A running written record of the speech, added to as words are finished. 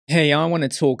Hey, I want to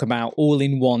talk about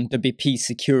all-in-one WP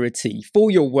security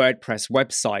for your WordPress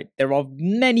website. There are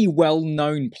many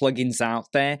well-known plugins out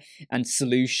there and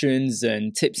solutions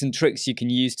and tips and tricks you can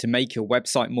use to make your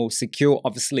website more secure.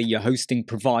 Obviously, your hosting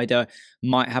provider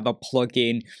might have a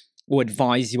plugin or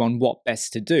advise you on what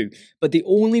best to do. But the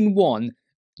all-in-one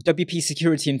WP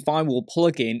Security and Firewall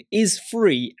plugin is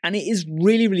free and it is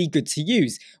really good to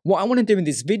use. What I want to do in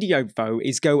this video though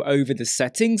is go over the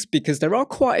settings because there are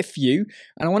quite a few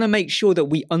and I want to make sure that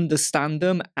we understand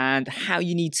them and how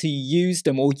you need to use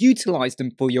them or utilize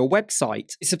them for your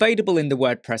website. It's available in the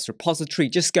WordPress repository.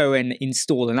 Just go and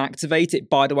install and activate it.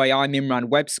 By the way, I'm Imran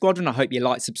Web Squadron. I hope you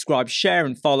like, subscribe, share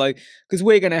and follow because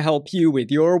we're going to help you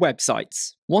with your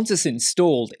websites. Once it's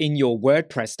installed in your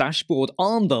WordPress dashboard,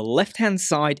 on the left-hand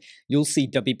side, you'll see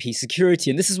WP Security.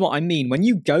 And this is what I mean. When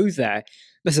you go there,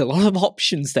 there's a lot of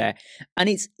options there, and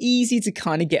it's easy to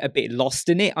kind of get a bit lost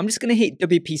in it. I'm just going to hit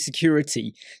WP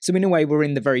Security. So in a way, we're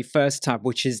in the very first tab,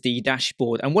 which is the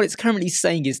dashboard. And what it's currently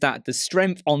saying is that the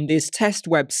strength on this test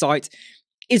website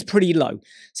is pretty low.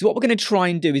 So what we're going to try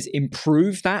and do is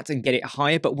improve that and get it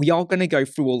higher, but we are going to go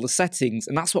through all the settings,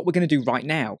 and that's what we're going to do right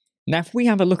now. Now, if we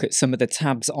have a look at some of the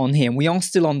tabs on here, and we are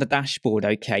still on the dashboard,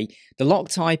 okay, the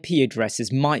locked IP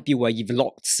addresses might be where you've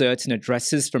locked certain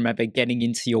addresses from ever getting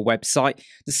into your website.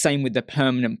 The same with the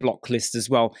permanent block list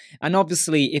as well. And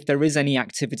obviously, if there is any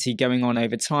activity going on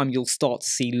over time, you'll start to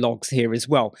see logs here as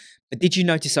well. But did you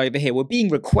notice over here, we're being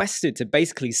requested to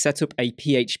basically set up a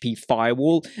PHP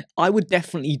firewall. I would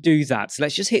definitely do that. So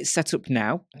let's just hit setup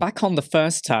now. Back on the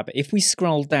first tab, if we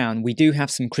scroll down, we do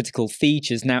have some critical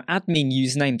features. Now, admin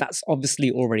username, that's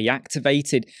obviously already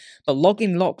activated. But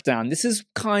login lockdown, this is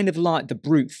kind of like the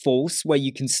brute force where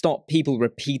you can stop people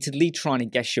repeatedly trying to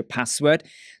guess your password.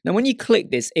 Now, when you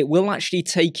click this, it will actually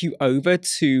take you over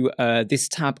to this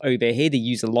tab over here, the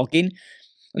user login.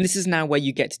 And this is now where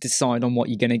you get to decide on what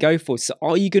you're going to go for. So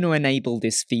are you going to enable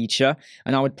this feature?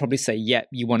 And I would probably say, yep,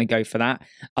 you want to go for that.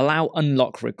 Allow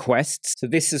unlock requests. So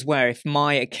this is where if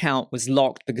my account was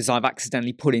locked because I've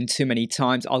accidentally put in too many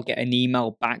times, I'll get an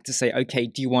email back to say, okay,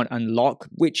 do you want unlock?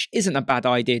 Which isn't a bad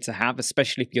idea to have,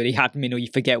 especially if you're the admin or you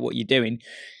forget what you're doing.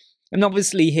 And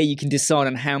obviously here you can decide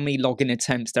on how many login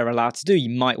attempts they're allowed to do.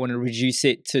 You might want to reduce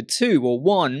it to 2 or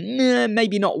 1.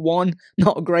 Maybe not 1,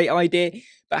 not a great idea,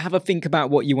 but have a think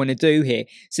about what you want to do here.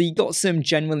 So you've got some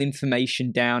general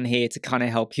information down here to kind of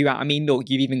help you out. I mean, look,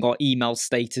 you've even got email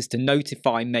status to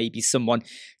notify maybe someone.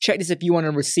 Check this if you want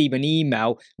to receive an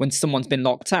email when someone's been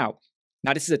locked out.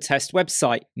 Now, this is a test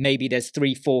website. Maybe there's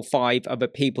 3, 4, 5 other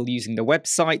people using the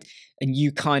website, and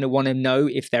you kind of want to know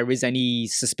if there is any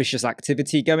suspicious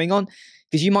activity going on.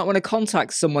 Because you might want to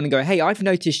contact someone and go, hey, I've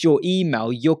noticed your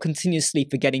email. You're continuously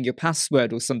forgetting your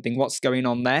password or something. What's going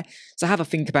on there? So have a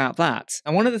think about that.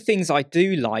 And one of the things I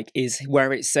do like is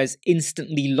where it says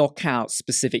instantly lock out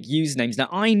specific usernames. Now,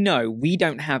 I know we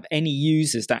don't have any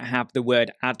users that have the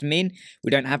word admin. We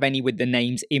don't have any with the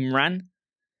names Imran.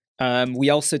 We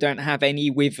also don't have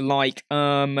any with like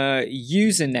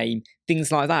username,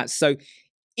 things like that. So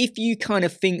if you kind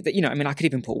of think that, I mean, I could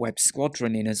even put Web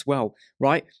Squadron in as well,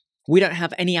 right? We don't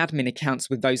have any admin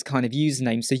accounts with those kind of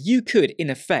usernames. So you could,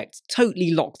 in effect, totally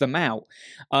lock them out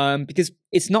because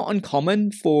it's not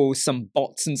uncommon for some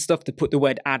bots and stuff to put the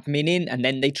word admin in and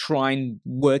then they try and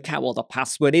work out what the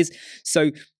password is.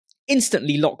 So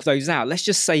instantly lock those out. Let's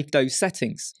just save those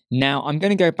settings. Now I'm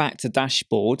going to go back to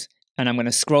dashboard. And I'm going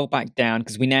to scroll back down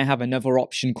because we now have another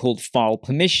option called file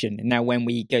permission. Now, when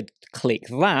we go click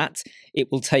that, it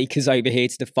will take us over here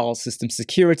to the file system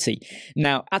security.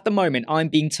 Now, at the moment, I'm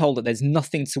being told that there's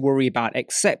nothing to worry about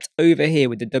except over here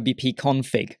with the WP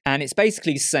config. And it's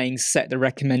basically saying set the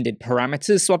recommended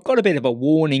parameters. So I've got a bit of a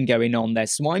warning going on there.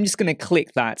 So I'm just going to click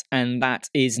that and that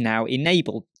is now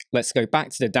enabled. Let's go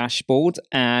back to the dashboard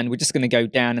and we're just going to go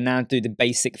down and now do the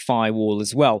basic firewall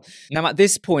as well. Now, at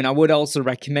this point, I would also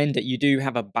recommend that you do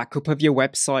have a backup of your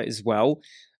website as well.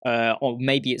 Or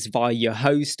maybe it's via your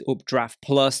host, Updraft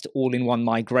Plus, all-in-one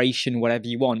migration, whatever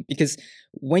you want. Because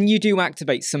when you do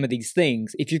activate some of these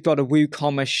things, if you've got a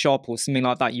WooCommerce shop or something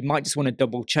like that, you might just want to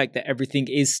double check that everything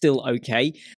is still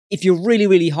okay. If you're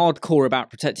really hardcore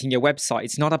about protecting your website,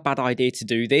 it's not a bad idea to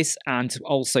do this and to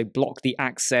also block the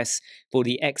access for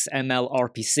the XML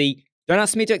RPC. Don't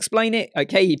ask me to explain it,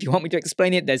 okay? If you want me to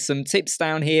explain it, there's some tips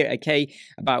down here, okay,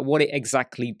 about what it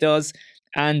exactly does.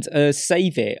 And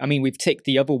save it. I mean, we've ticked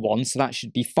the other one, so that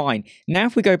should be fine. Now,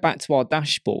 if we go back to our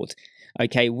dashboard,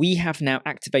 okay, we have now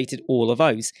activated all of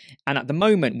those. And at the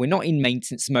moment, we're not in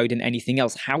maintenance mode and anything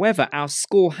else. However, our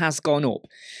score has gone up.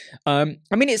 I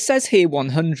mean, it says here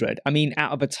 100. I mean,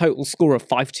 out of a total score of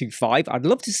 525, I'd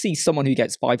love to see someone who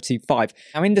gets 525.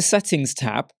 Now, in the settings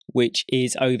tab, which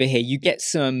is over here. You get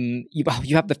some,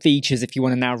 you have the features if you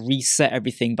want to now reset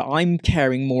everything, but I'm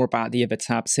caring more about the other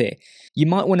tabs here. You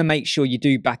might want to make sure you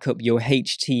do back up your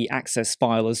HT access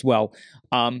file as well,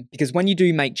 because when you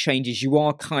do make changes, you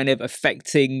are kind of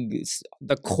affecting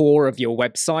the core of your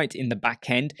website in the back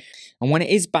end. And when it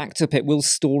is backed up, it will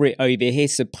store it over here.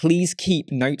 So please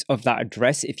keep note of that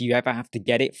address if you ever have to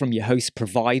get it from your host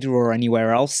provider or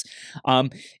anywhere else.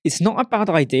 It's not a bad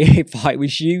idea if I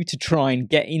was you to try and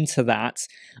get into that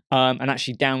and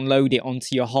actually download it onto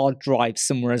your hard drive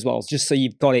somewhere as well, just so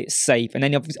you've got it safe. And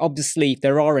then obviously, if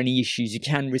there are any issues, you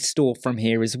can restore from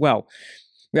here as well.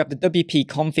 We have the WP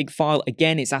config file.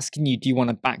 Again, it's asking you, do you want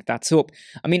to back that up?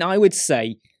 I mean, I would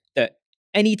say that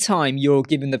anytime you're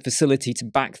given the facility to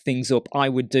back things up, I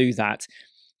would do that.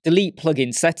 Delete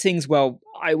plugin settings. Well,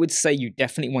 I would say you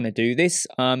definitely want to do this.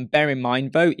 Bear in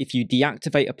mind, though, if you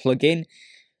deactivate a plugin,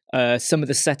 some of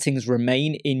the settings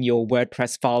remain in your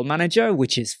WordPress file manager,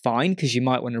 which is fine because you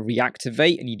might want to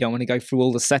reactivate and you don't want to go through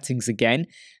all the settings again.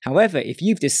 However, if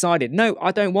you've decided, no,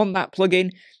 I don't want that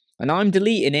plugin and I'm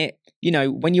deleting it, you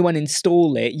know, when you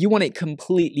uninstall it, you want it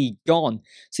completely gone.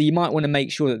 So you might want to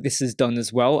make sure that this is done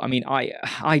as well. I mean,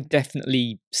 I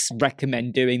definitely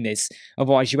recommend doing this.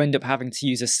 Otherwise, you end up having to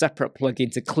use a separate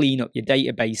plugin to clean up your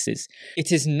databases.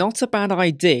 It is not a bad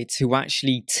idea to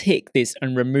actually tick this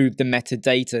and remove the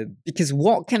metadata, because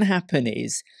what can happen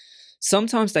is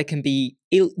sometimes there can be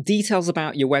details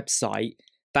about your website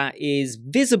that is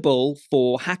visible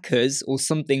for hackers or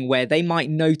something, where they might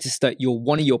notice that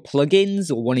one of your plugins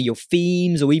or one of your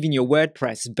themes or even your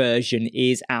WordPress version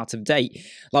is out of date.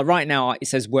 Like right now, it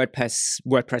says WordPress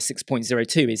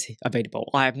 6.02 is available.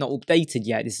 I have not updated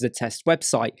yet. This is a test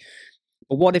website.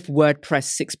 But what if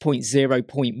WordPress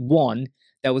 6.0.1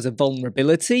 there was a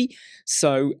vulnerability?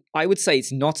 So I would say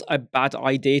it's not a bad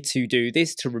idea to do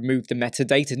this, to remove the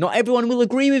metadata. Not everyone will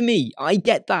agree with me. I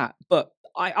get that, but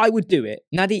I would do it.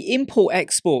 Now, the import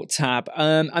export tab,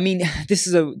 I mean, this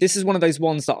is one of those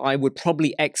ones that I would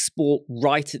probably export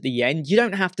right at the end. You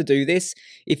don't have to do this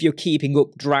if you're keeping up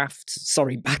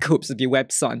backups of your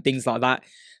website and things like that.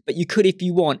 But you could, if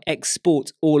you want,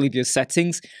 export all of your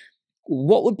settings.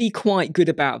 What would be quite good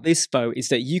about this, though, is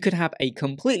that you could have a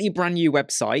completely brand new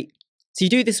website. So you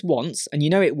do this once and you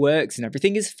know it works and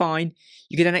everything is fine.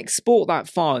 You can then export that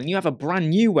file and you have a brand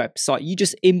new website. You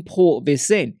just import this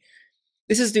in.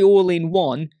 This is the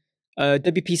all-in-one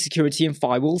WP security and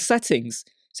firewall settings.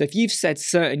 So if you've said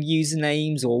certain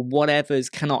usernames or whatevers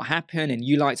cannot happen and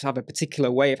you like to have a particular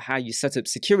way of how you set up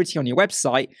security on your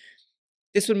website,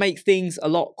 this would make things a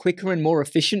lot quicker and more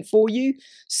efficient for you.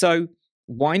 So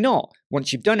why not?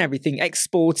 Once you've done everything,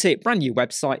 export it, brand new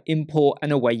website, import,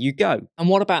 and away you go. And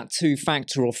what about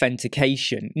two-factor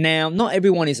authentication? Now, not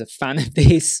everyone is a fan of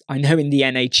this. I know in the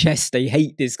NHS they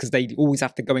hate this because they always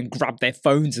have to go and grab their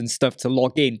phones and stuff to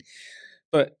log in.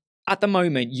 But at the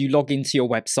moment, you log into your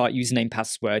website, username,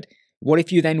 password. What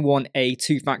if you then want a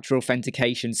two-factor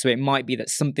authentication? So it might be that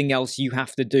something else you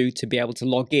have to do to be able to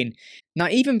log in. Now,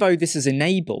 even though this is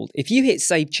enabled, if you hit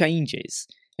save changes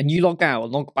and you log out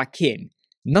and log back in,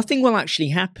 nothing will actually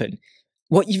happen.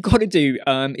 What you've got to do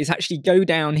is actually go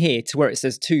down here to where it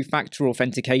says two-factor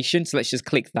authentication. So let's just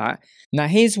click that. Now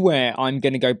here's where I'm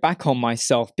going to go back on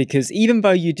myself, because even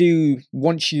though you do,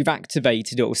 once you've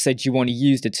activated it or said you want to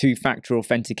use the two-factor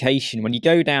authentication, when you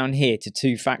go down here to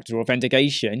two-factor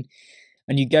authentication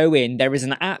and you go in, there is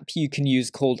an app you can use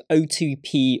called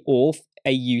O2P Auth,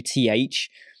 AUTH.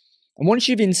 And once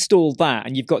you've installed that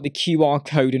and you've got the QR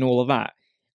code and all of that,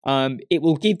 it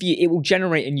will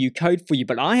generate a new code for you.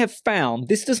 But I have found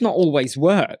this does not always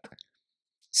work.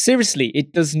 Seriously,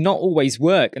 it does not always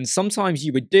work. And sometimes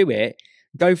you would do it,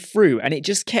 go through, and it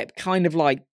just kept kind of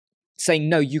like saying,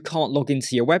 no, you can't log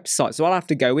into your website. So I'll have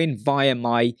to go in via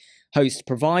my host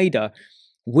provider,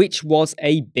 which was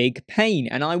a big pain.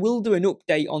 And I will do an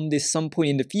update on this some point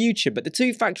in the future. But the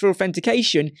two-factor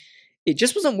authentication, it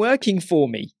just wasn't working for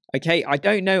me. Okay, I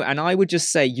don't know, and I would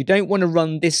just say you don't want to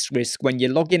run this risk when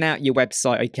you're logging out your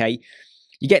website, okay?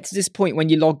 You get to this point when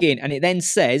you log in, and it then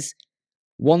says,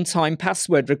 one-time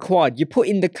password required. You put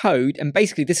in the code, and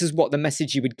basically this is what the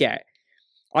message you would get.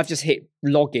 I've just hit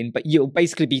login, but you'll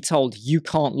basically be told you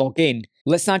can't log in.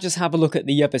 Let's now just have a look at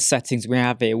the other settings we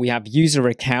have here. We have user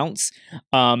accounts.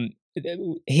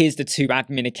 Here's the two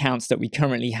admin accounts that we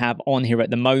currently have on here at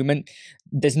the moment.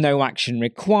 There's no action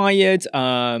required.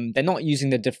 They're not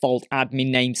using the default admin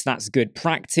name, so that's good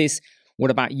practice.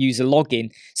 What about user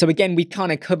login? So again, we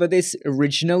kind of cover this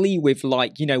originally with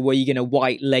like, you know, where you're going to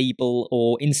white label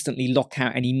or instantly lock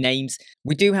out any names.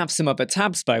 We do have some other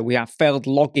tabs though. We have failed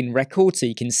login record, so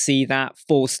you can see that,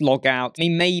 forced logout. I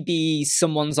mean, maybe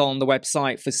someone's on the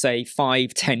website for say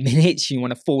 5-10 minutes, you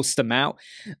want to force them out.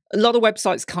 A lot of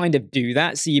websites kind of do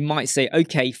that. So you might say,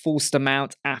 okay, force them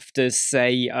out after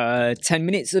say 10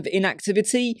 minutes of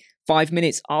inactivity, 5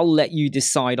 minutes, I'll let you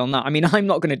decide on that. I mean, I'm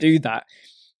not going to do that,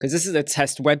 because this is a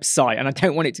test website and I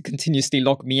don't want it to continuously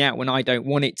log me out when I don't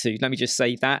want it to. Let me just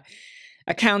say that.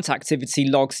 Account activity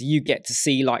logs, you get to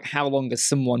see like how long has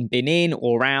someone been in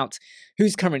or out,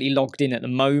 who's currently logged in at the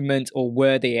moment, or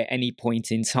were they at any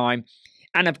point in time.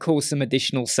 And of course, some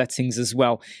additional settings as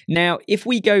well. Now, if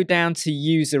we go down to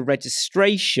user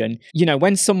registration, you know,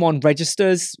 when someone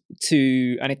registers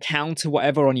to an account or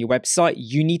whatever on your website,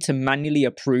 you need to manually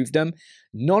approve them.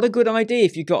 Not a good idea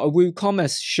if you've got a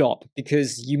WooCommerce shop,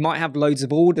 because you might have loads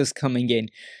of orders coming in.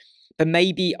 But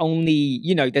maybe only,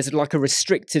 you know, there's like a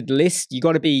restricted list. You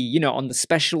got to be, you know, on the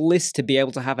special list to be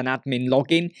able to have an admin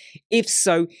login. If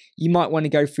so, you might want to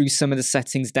go through some of the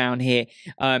settings down here.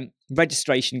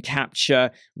 Registration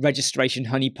capture, registration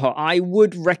honeypot. I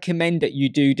would recommend that you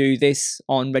do this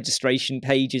on registration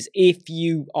pages if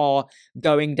you are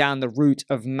going down the route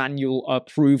of manual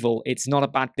approval. It's not a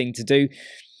bad thing to do.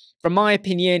 From my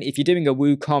opinion, if you're doing a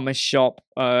WooCommerce shop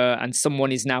and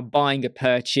someone is now buying a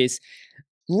purchase,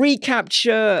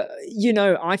 reCAPTCHA, you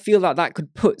know, I feel like that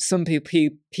could put some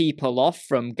people off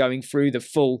from going through the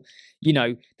full, you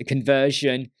know, the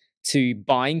conversion to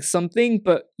buying something,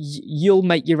 but you'll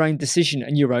make your own decision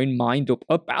and your own mind up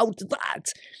about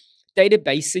that.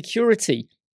 Database security.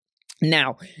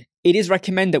 Now, it is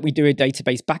recommended that we do a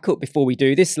database backup before we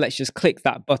do this. Let's just click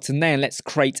that button there and let's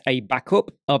create a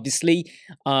backup. Obviously,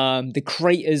 the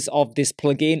creators of this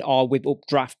plugin are with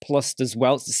Updraft Plus as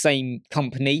well. It's the same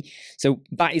company. So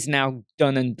that is now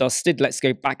done and dusted. Let's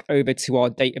go back over to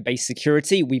our database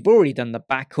security. We've already done the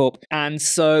backup. And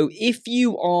so if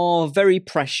you are very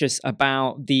precious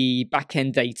about the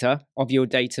backend data of your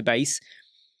database,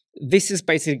 this is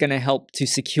basically going to help to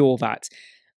secure that.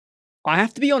 I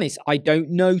have to be honest, I don't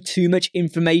know too much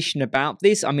information about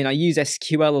this. I mean, I use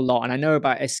SQL a lot and I know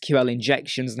about SQL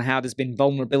injections and how there's been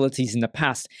vulnerabilities in the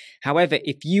past. However,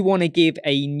 if you want to give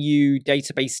a new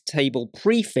database table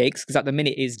prefix, because at the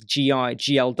minute is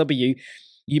GLW,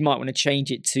 you might want to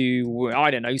change it to, I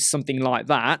don't know, something like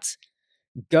that.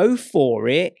 Go for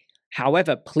it.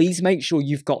 However, please make sure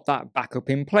you've got that backup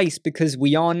in place, because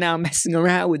we are now messing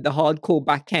around with the hardcore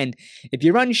backend. If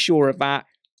you're unsure of that,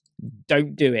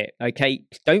 don't do it, okay?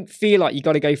 Don't feel like you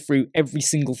got to go through every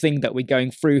single thing that we're going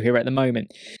through here at the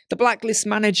moment. The blacklist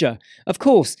manager. Of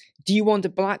course, do you want to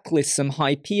blacklist some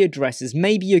IP addresses?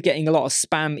 Maybe you're getting a lot of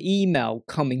spam email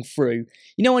coming through.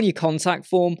 You know, on your contact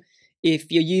form,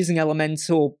 if you're using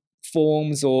Elementor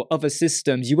forms or other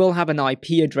systems, you will have an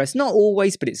IP address. Not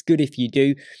always, but it's good if you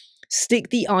do. Stick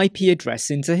the IP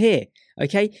address into here,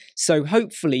 okay? So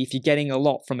hopefully, if you're getting a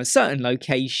lot from a certain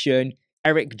location,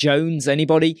 Eric Jones,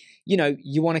 anybody, you know,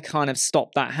 you want to kind of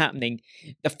stop that happening.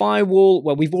 The firewall,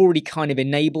 well, we've already kind of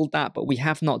enabled that, but we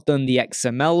have not done the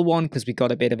XML one because we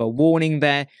got a bit of a warning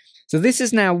there. So this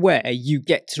is now where you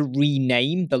get to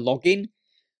rename the login.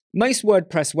 Most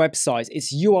WordPress websites,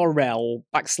 it's URL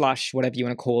 / whatever you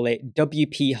want to call it,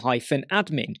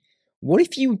 WP-admin. What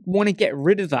if you want to get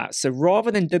rid of that? So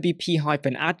rather than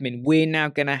WP-admin, we're now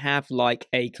going to have like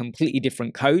a completely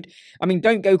different code. I mean,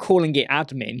 don't go calling it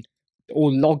admin or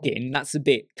login. That's a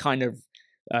bit kind of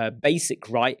basic,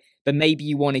 right? But maybe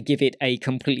you want to give it a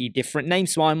completely different name.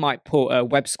 So I might put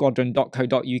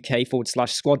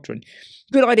websquadron.co.uk/squadron.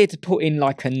 Good idea to put in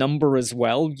like a number as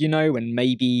well, you know, and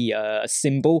maybe a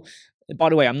symbol. By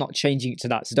the way, I'm not changing it to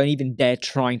that, so don't even dare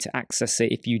trying to access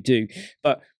it if you do.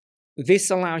 But this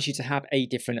allows you to have a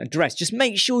different address. Just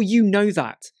make sure you know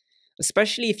that,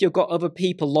 especially if you've got other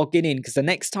people logging in, because the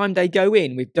next time they go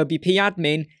in with WP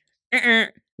admin,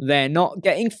 they're not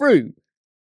getting through,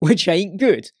 which ain't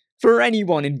good for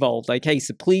anyone involved, okay?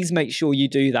 So please make sure you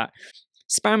do that.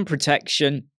 Spam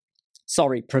prevention,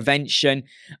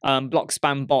 block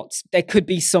spam bots. There could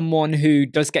be someone who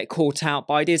does get caught out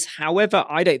by this. However,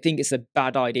 I don't think it's a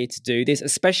bad idea to do this,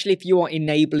 especially if you are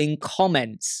enabling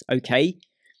comments, okay,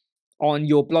 on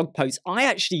your blog posts. I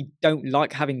actually don't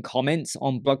like having comments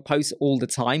on blog posts all the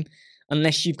time,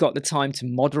 unless you've got the time to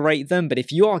moderate them. But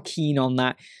if you are keen on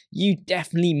that, you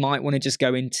definitely might want to just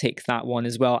go and tick that one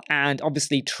as well. And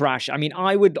obviously trash. I mean,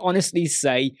 I would honestly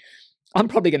say, I'm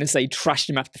probably going to say trash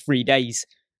them after 3 days.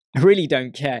 I really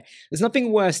don't care. There's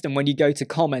nothing worse than when you go to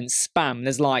comments, spam,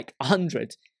 there's like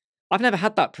 100. I've never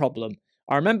had that problem.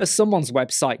 I remember someone's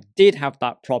website did have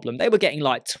that problem. They were getting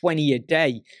like 20 a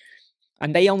day.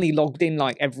 And they only logged in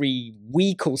like every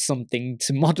week or something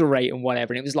to moderate and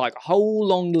whatever. And it was like a whole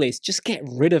long list. Just get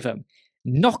rid of them.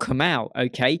 Knock them out,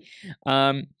 okay?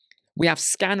 We have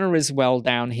scanner as well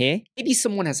down here. Maybe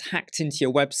someone has hacked into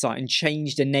your website and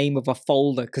changed the name of a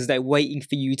folder because they're waiting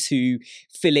for you to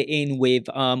fill it in with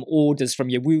orders from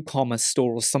your WooCommerce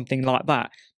store or something like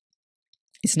that.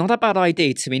 It's not a bad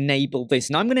idea to enable this,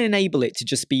 and I'm going to enable it to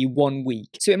just be 1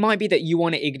 week. So it might be that you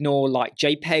want to ignore like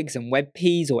JPEGs and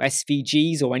WebPs or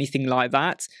SVGs or anything like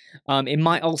that. It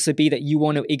might also be that you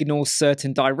want to ignore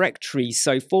certain directories.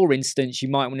 So for instance, you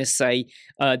might want to say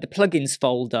the plugins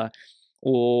folder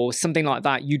or something like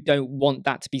that. You don't want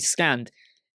that to be scanned.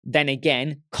 Then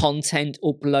again, content,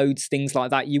 uploads, things like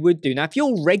that you would do. Now, if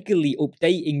you're regularly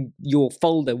updating your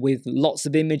folder with lots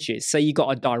of images, say you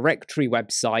got a directory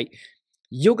website,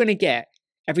 you're going to get,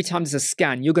 every time there's a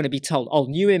scan, you're going to be told, oh,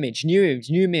 new image, new image,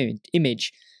 new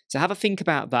image. So have a think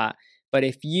about that. But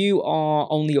if you are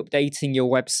only updating your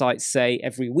website, say,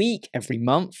 every week, every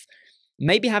month,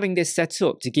 maybe having this set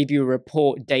up to give you a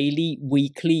report daily,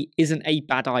 weekly isn't a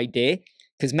bad idea,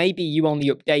 because maybe you only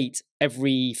update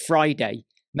every Friday.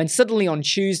 Then suddenly on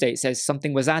Tuesday, it says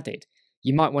something was added.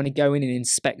 You might want to go in and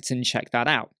inspect and check that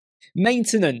out.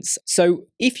 Maintenance. So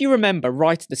if you remember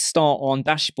right at the start on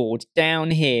dashboard,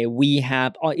 down here we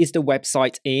have, is the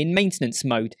website in maintenance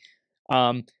mode?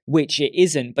 Which it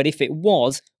isn't, but if it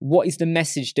was, what is the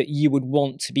message that you would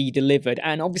want to be delivered?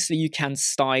 And obviously you can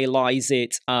stylize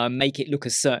it, make it look a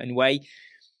certain way.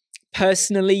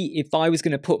 Personally, if I was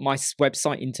going to put my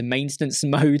website into maintenance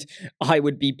mode, I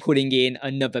would be putting in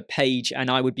another page and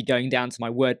I would be going down to my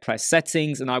WordPress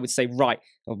settings and I would say, right,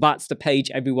 well, that's the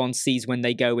page everyone sees when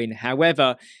they go in.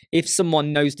 However, if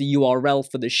someone knows the URL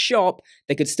for the shop,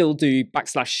 they could still do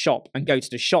 /shop and go to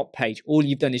the shop page. All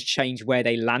you've done is change where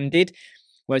they landed.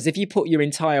 Whereas if you put your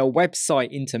entire website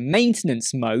into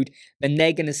maintenance mode, then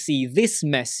they're going to see this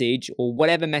message or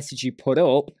whatever message you put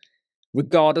up,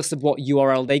 regardless of what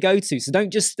URL they go to. So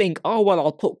don't just think, oh, well,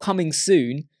 I'll put coming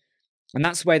soon, and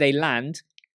that's where they land.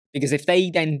 Because if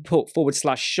they then put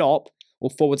 /shop or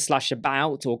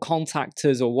 /about or contact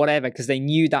us or whatever, because they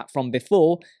knew that from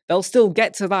before, they'll still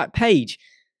get to that page,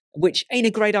 which ain't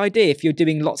a great idea if you're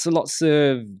doing lots and lots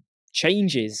of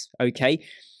changes, okay?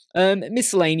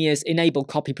 Miscellaneous, enable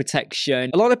copy protection.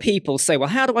 A lot of people say, well,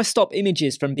 how do I stop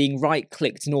images from being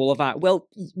right-clicked and all of that? Well,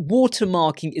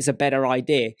 watermarking is a better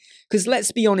idea. Because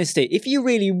let's be honest here, if you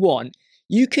really want,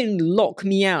 you can lock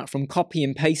me out from copy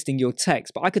and pasting your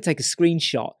text, but I could take a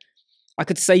screenshot. I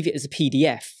could save it as a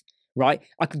PDF, right?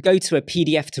 I could go to a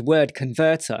PDF to Word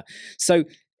converter. So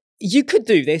you could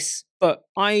do this, but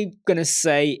I'm going to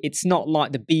say it's not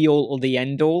like the be-all or the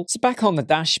end-all. So back on the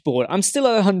dashboard, I'm still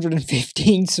at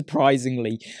 115,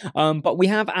 surprisingly. But we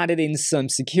have added in some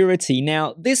security.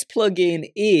 Now, this plugin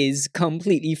is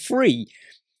completely free.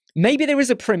 Maybe there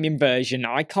is a premium version.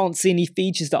 I can't see any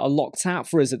features that are locked out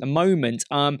for us at the moment.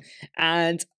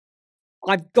 And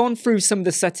I've gone through some of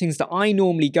the settings that I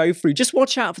normally go through. Just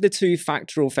watch out for the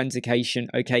two-factor authentication,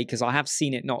 okay? Because I have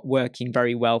seen it not working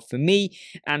very well for me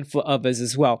and for others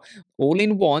as well. All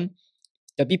in one,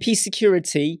 WP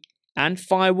Security and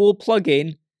Firewall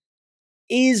plugin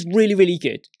is really, really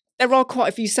good. There are quite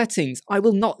a few settings. I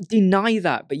will not deny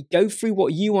that, but go through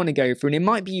what you want to go through. And it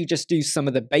might be you just do some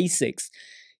of the basics,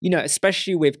 you know,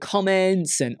 especially with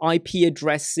comments and IP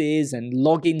addresses and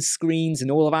login screens and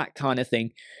all of that kind of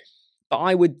thing. But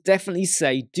I would definitely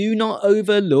say do not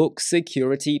overlook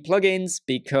security plugins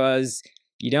because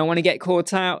you don't want to get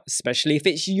caught out, especially if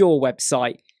it's your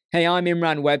website. Hey, I'm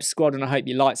Imran Web Squadron. I hope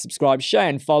you like, subscribe, share,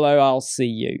 and follow. I'll see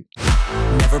you.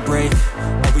 Never break,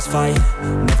 always fight,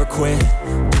 never quit,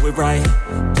 do it right,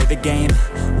 play the game,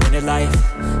 win it life,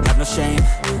 have no shame,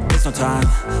 there's no time,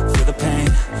 feel the pain,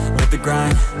 live the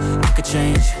grind, I could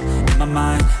change, in my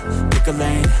mind, pick a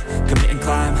lane, commit and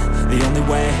climb, the only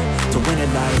way to win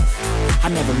it life, I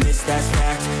never miss, that's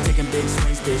fact, taking big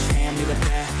swings, bitch, hand me the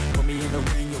bat, put me in the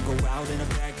ring, you'll go out in a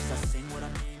bag.